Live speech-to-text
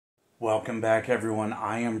Welcome back, everyone.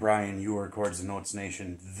 I am Brian. You are Chords and Notes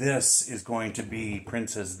Nation. This is going to be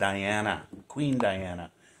Princess Diana, Queen Diana,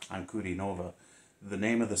 Ankudinova. The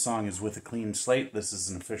name of the song is With a Clean Slate. This is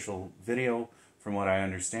an official video, from what I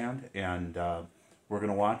understand, and we're going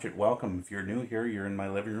to watch it. Welcome. If you're new here, you're in my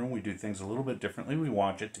living room. We do things a little bit differently. We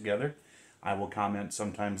watch it together. I will comment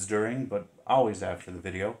sometimes during, but always after the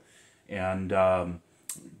video, and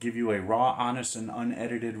give you a raw, honest, and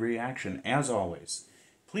unedited reaction, as always.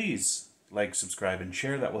 Please like, subscribe, and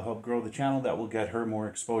share. That will help grow the channel. That will get her more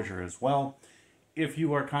exposure as well. If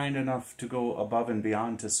you are kind enough to go above and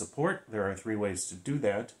beyond to support, there are 3 ways to do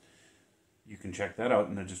that. You can check that out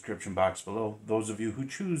in the description box below. Those of you who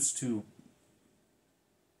choose to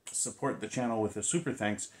support the channel with a super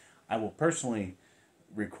thanks, I will personally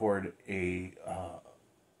record a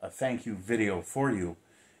thank you video for you,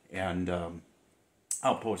 and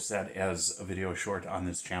I'll post that as a video short on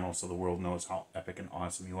this channel so the world knows how epic and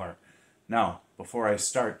awesome you are. Now, before I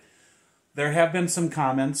start, there have been some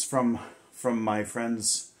comments from my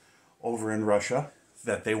friends over in Russia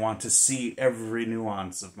that they want to see every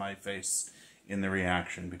nuance of my face in the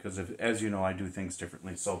reaction, because as you know, I do things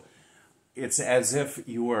differently. So it's as if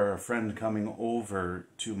you are a friend coming over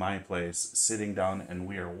to my place, sitting down, and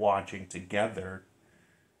we are watching together,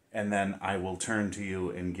 and then I will turn to you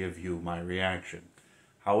and give you my reaction.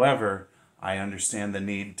 However, I understand the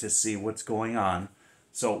need to see what's going on.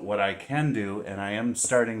 So what I can do, and I am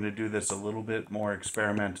starting to do this a little bit more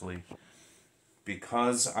experimentally,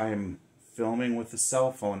 because I'm filming with the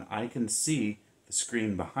cell phone, I can see the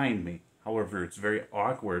screen behind me. However, it's very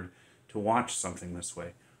awkward to watch something this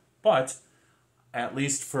way. But at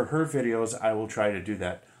least for her videos, I will try to do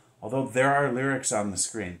that. Although there are lyrics on the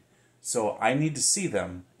screen, so I need to see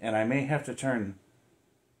them, and I may have to turn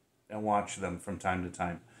and watch them from time to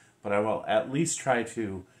time. But I will at least try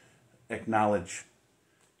to acknowledge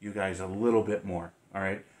you guys a little bit more, all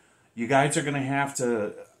right? You guys are going to have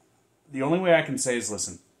to... The only way I can say is,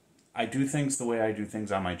 listen, I do things the way I do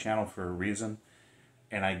things on my channel for a reason,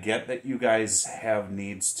 and I get that you guys have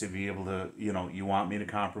needs to be able to, you know, you want me to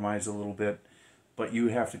compromise a little bit, but you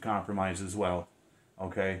have to compromise as well,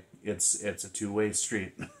 okay? It's a two-way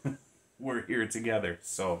street. We're here together,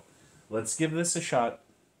 so let's give this a shot.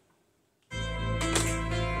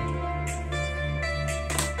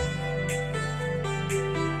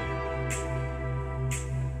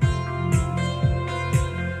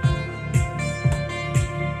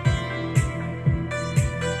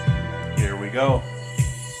 Go.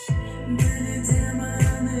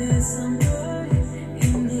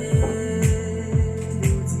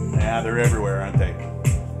 Yeah, they're everywhere, aren't they?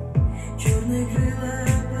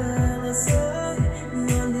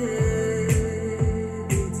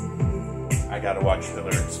 I gotta watch the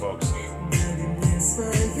lyrics, folks.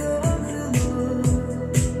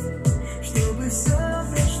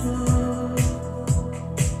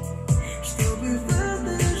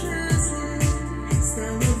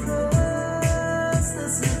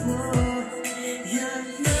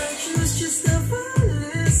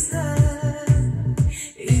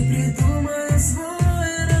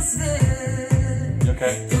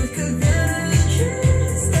 Okay.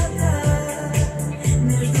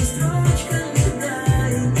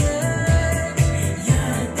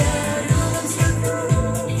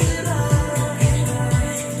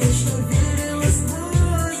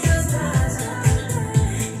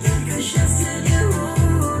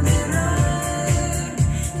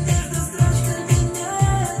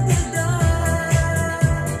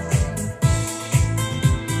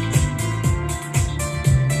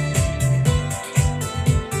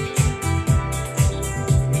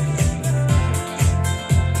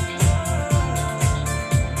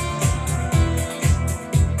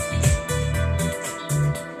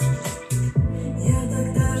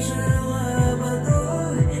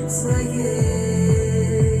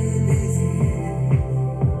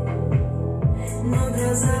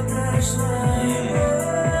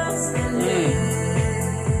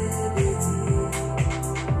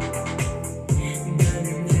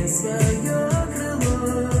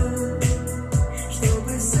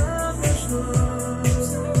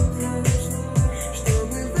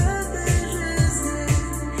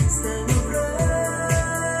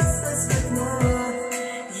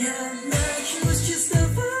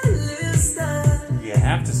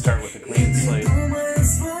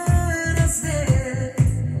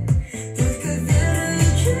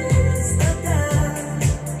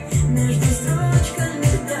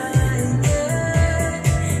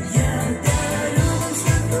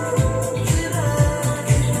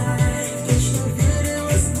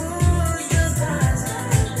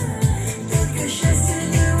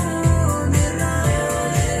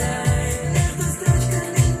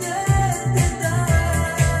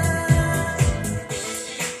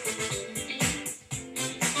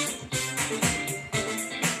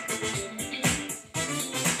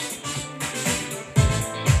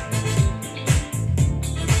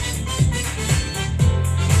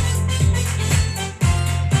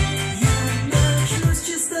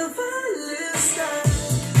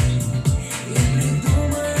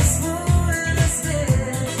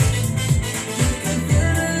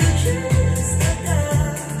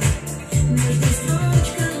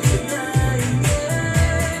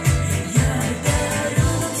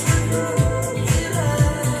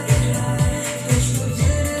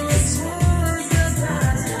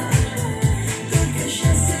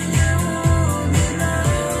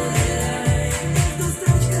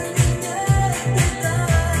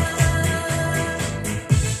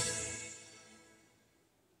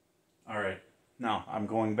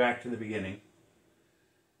 going back to the beginning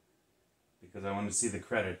because I want to see the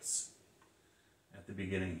credits at the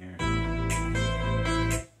beginning here.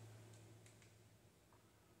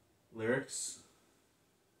 Lyrics.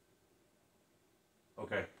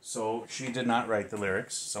 Okay, so she did not write the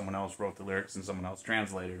lyrics. Someone else wrote the lyrics and someone else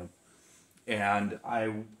translated them. And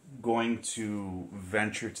I'm going to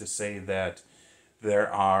venture to say that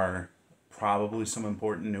there are probably some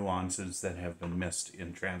important nuances that have been missed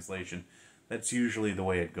in translation. That's usually the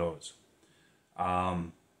way it goes. But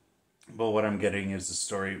what I'm getting is the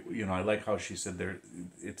story, you know, I like how she said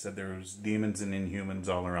it said there was demons and inhumans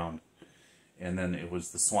all around. And then it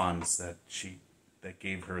was the swans that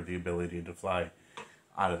gave her the ability to fly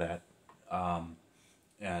out of that.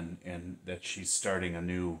 And that she's starting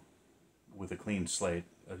anew with a clean slate.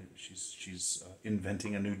 She's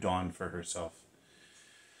inventing a new dawn for herself.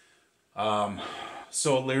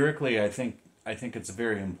 So lyrically, I think it's a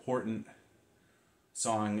very important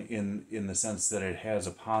song in the sense that it has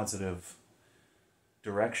a positive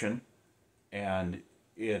direction, and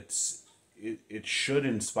it should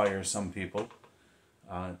inspire some people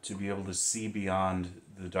to be able to see beyond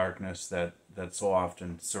the darkness that so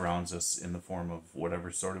often surrounds us in the form of whatever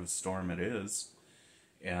sort of storm it is,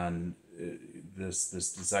 and this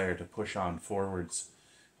desire to push on forwards.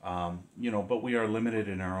 You know, but we are limited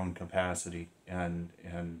in our own capacity, and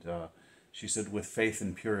she said with faith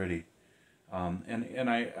and purity. And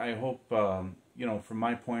I hope, you know, from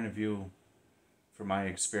my point of view, from my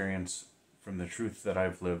experience, from the truth that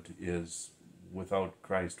I've lived is without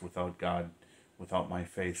Christ, without God, without my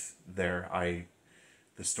faith there,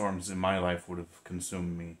 the storms in my life would have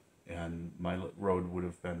consumed me, and my road would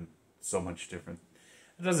have been so much different.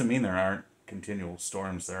 It doesn't mean there aren't continual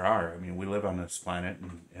storms. There are. I mean, we live on this planet,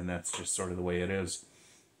 and that's just sort of the way it is.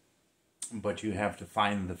 But you have to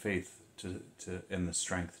find the faith and the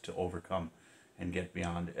strength to overcome and get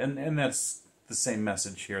beyond. And that's the same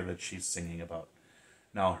message here that she's singing about.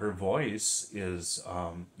 Now, her voice is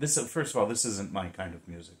this. First of all, this isn't my kind of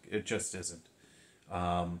music. It just isn't.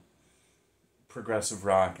 Progressive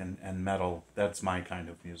rock and metal, that's my kind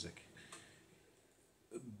of music.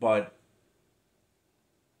 But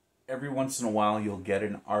every once in a while you'll get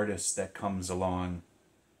an artist that comes along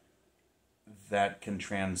that can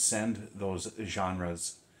transcend those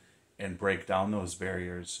genres and break down those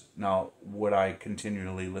barriers. Now, would I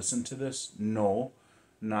continually listen to this? No,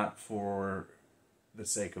 not for the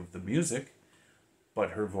sake of the music,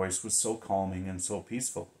 but her voice was so calming and so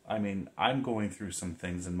peaceful. I mean, I'm going through some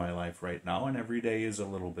things in my life right now, and every day is a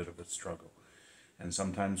little bit of a struggle. And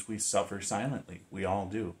sometimes we suffer silently. We all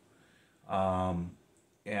do.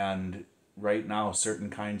 And right now, certain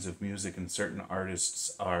kinds of music and certain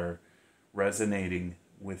artists are resonating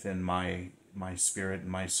within my spirit and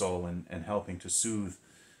my soul, and helping to soothe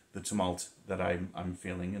the tumult that I'm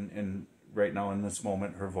feeling. And right now, in this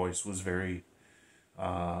moment, her voice was very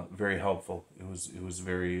helpful. It was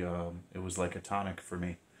very it was like a tonic for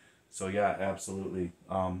me. So yeah, absolutely.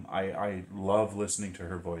 I love listening to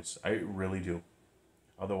her voice. I really do.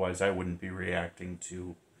 Otherwise, I wouldn't be reacting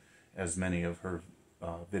to as many of her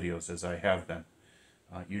videos as I have been.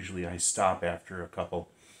 Usually I stop after a couple,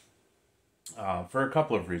 for a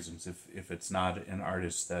couple of reasons. If it's not an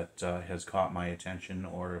artist that has caught my attention,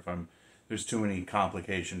 or if there's too many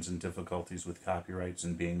complications and difficulties with copyrights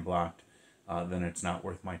and being blocked, then it's not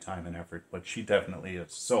worth my time and effort. But she definitely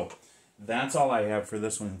is. So that's all I have for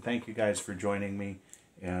this one. Thank you guys for joining me,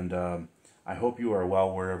 and I hope you are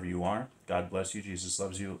well wherever you are. God bless you. Jesus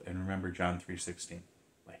loves you. And remember John 3:16.